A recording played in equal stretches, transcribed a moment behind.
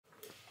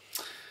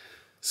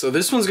So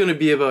this one's gonna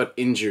be about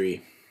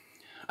injury.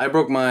 I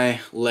broke my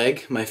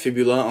leg, my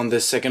fibula, on the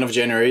 2nd of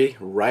January,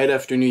 right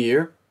after New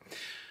Year.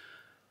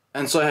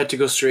 And so I had to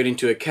go straight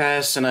into a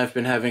cast, and I've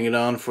been having it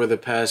on for the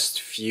past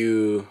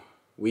few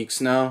weeks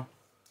now.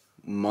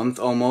 Month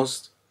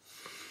almost.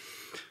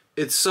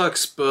 It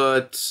sucks,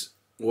 but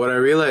what I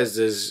realized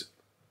is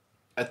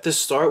at the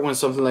start when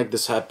something like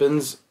this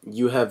happens,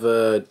 you have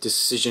a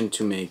decision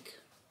to make.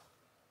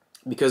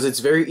 Because it's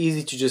very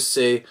easy to just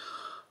say,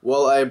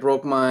 well, I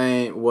broke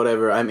my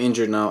whatever, I'm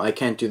injured now, I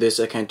can't do this,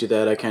 I can't do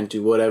that, I can't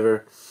do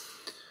whatever.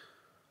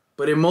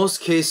 But in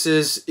most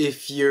cases,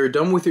 if you're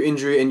done with your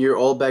injury and you're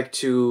all back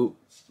to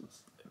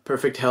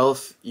perfect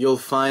health, you'll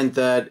find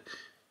that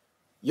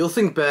you'll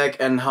think back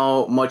and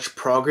how much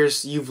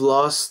progress you've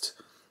lost,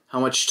 how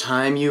much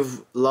time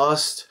you've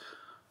lost,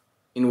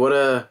 in what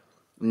a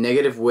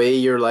negative way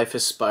your life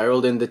has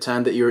spiraled in the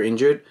time that you were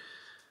injured.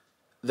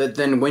 That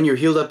then when you're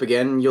healed up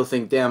again, you'll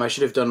think, damn, I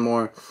should have done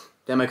more,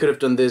 damn, I could have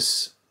done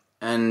this.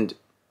 And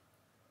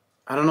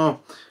I don't know,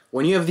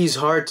 when you have these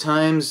hard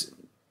times,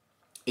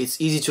 it's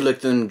easy to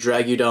let them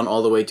drag you down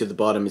all the way to the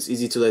bottom. It's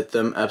easy to let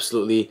them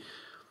absolutely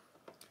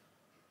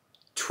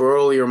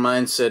twirl your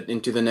mindset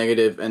into the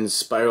negative and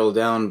spiral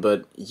down,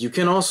 but you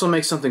can also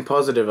make something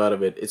positive out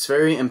of it. It's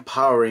very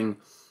empowering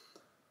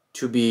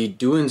to be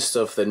doing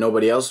stuff that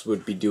nobody else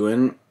would be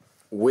doing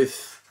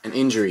with an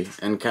injury,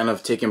 and kind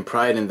of taking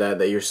pride in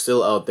that you're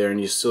still out there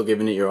and you're still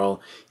giving it your all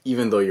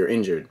even though you're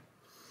injured.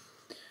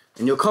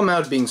 And you'll come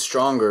out being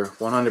stronger,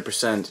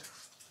 100%.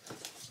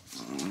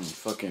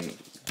 Fucking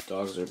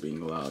dogs are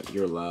being loud.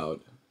 You're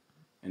loud.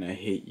 And I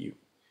hate you.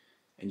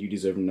 And you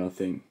deserve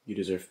nothing. You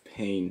deserve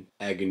pain,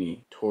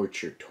 agony,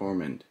 torture,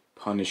 torment,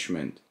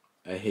 punishment.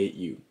 I hate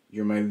you.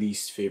 You're my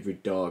least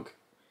favorite dog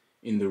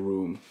in the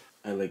room.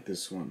 I like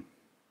this one.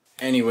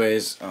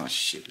 Anyways, oh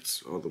shit,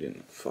 it's all the way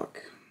in.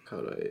 Fuck. How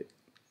do I...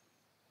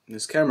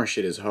 This camera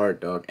shit is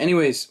hard, dog.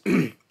 Anyways,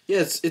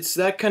 yeah, it's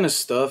that kind of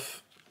stuff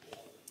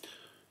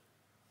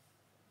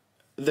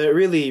that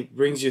really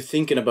brings you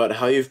thinking about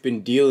how you've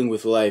been dealing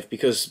with life,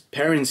 because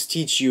parents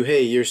teach you,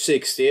 hey, you're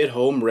sick, stay at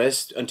home,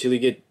 rest until you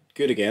get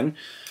good again.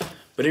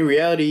 But in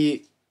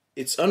reality,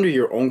 it's under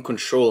your own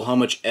control how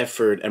much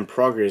effort and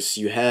progress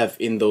you have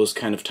in those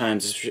kind of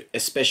times,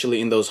 especially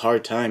in those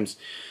hard times.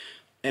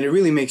 And it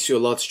really makes you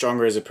a lot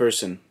stronger as a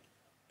person.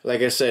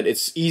 Like I said,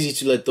 it's easy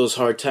to let those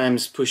hard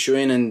times push you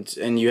in,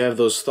 and you have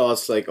those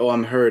thoughts like, oh,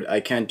 I'm hurt, I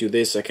can't do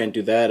this, I can't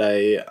do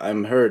that,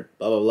 I'm hurt,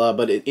 blah, blah, blah.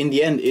 But in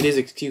the end, it is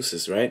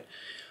excuses, right?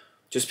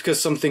 Just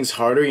because something's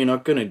harder, you're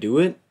not gonna do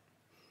it.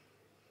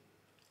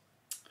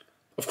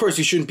 Of course,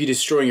 you shouldn't be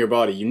destroying your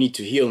body. You need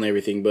to heal and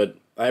everything, but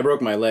I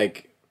broke my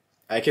leg.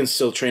 I can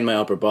still train my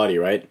upper body,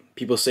 right?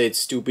 People say it's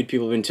stupid.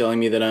 People have been telling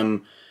me that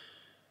I'm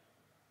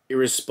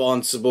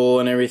irresponsible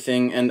and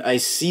everything, and I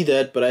see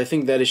that, but I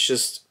think that is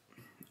just...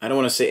 I don't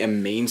want to say a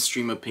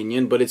mainstream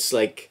opinion, but it's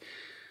like,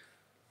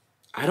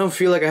 I don't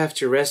feel like I have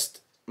to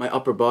rest my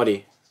upper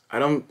body. I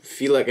don't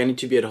feel like I need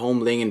to be at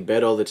home laying in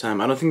bed all the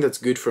time. I don't think that's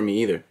good for me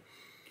either.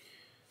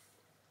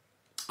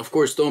 Of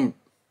course, don't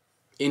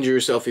injure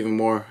yourself even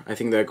more. I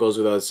think that goes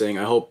without saying.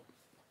 I hope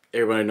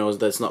everybody knows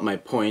that's not my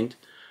point.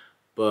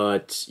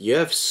 But you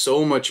have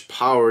so much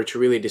power to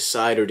really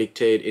decide or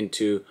dictate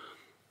into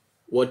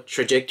what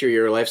trajectory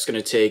your life's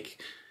going to take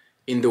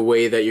in the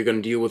way that you're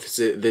going to deal with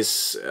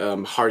this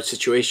hard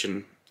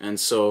situation. And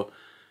so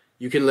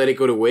you can let it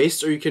go to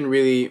waste, or you can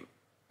really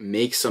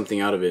make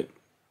something out of it.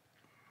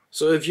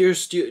 So if you're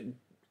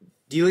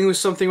dealing with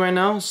something right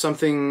now,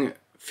 something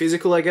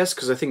physical, I guess,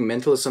 because I think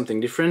mental is something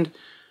different,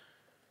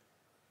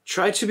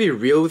 try to be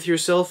real with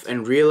yourself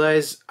and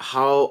realize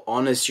how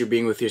honest you're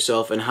being with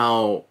yourself, and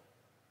how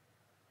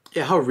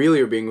real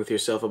you're being with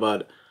yourself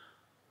about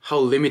how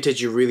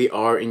limited you really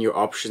are in your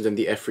options and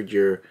the effort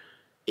you're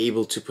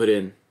able to put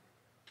in.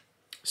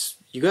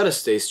 You gotta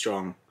stay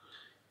strong.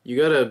 You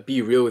gotta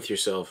be real with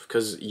yourself,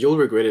 because you'll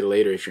regret it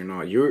later if you're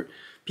not.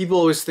 People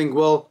always think,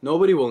 well,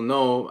 nobody will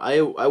know.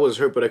 I was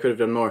hurt, but I could have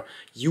done more.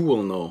 You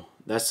will know.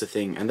 That's the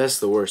thing, and that's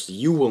the worst.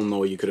 You will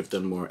know you could have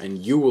done more,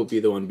 and you will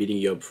be the one beating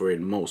you up for it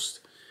most.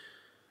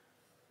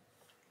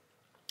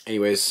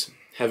 Anyways,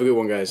 have a good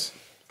one, guys.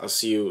 I'll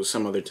see you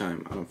some other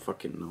time. I don't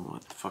fucking know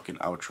what fucking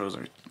outros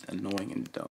are annoying and dumb.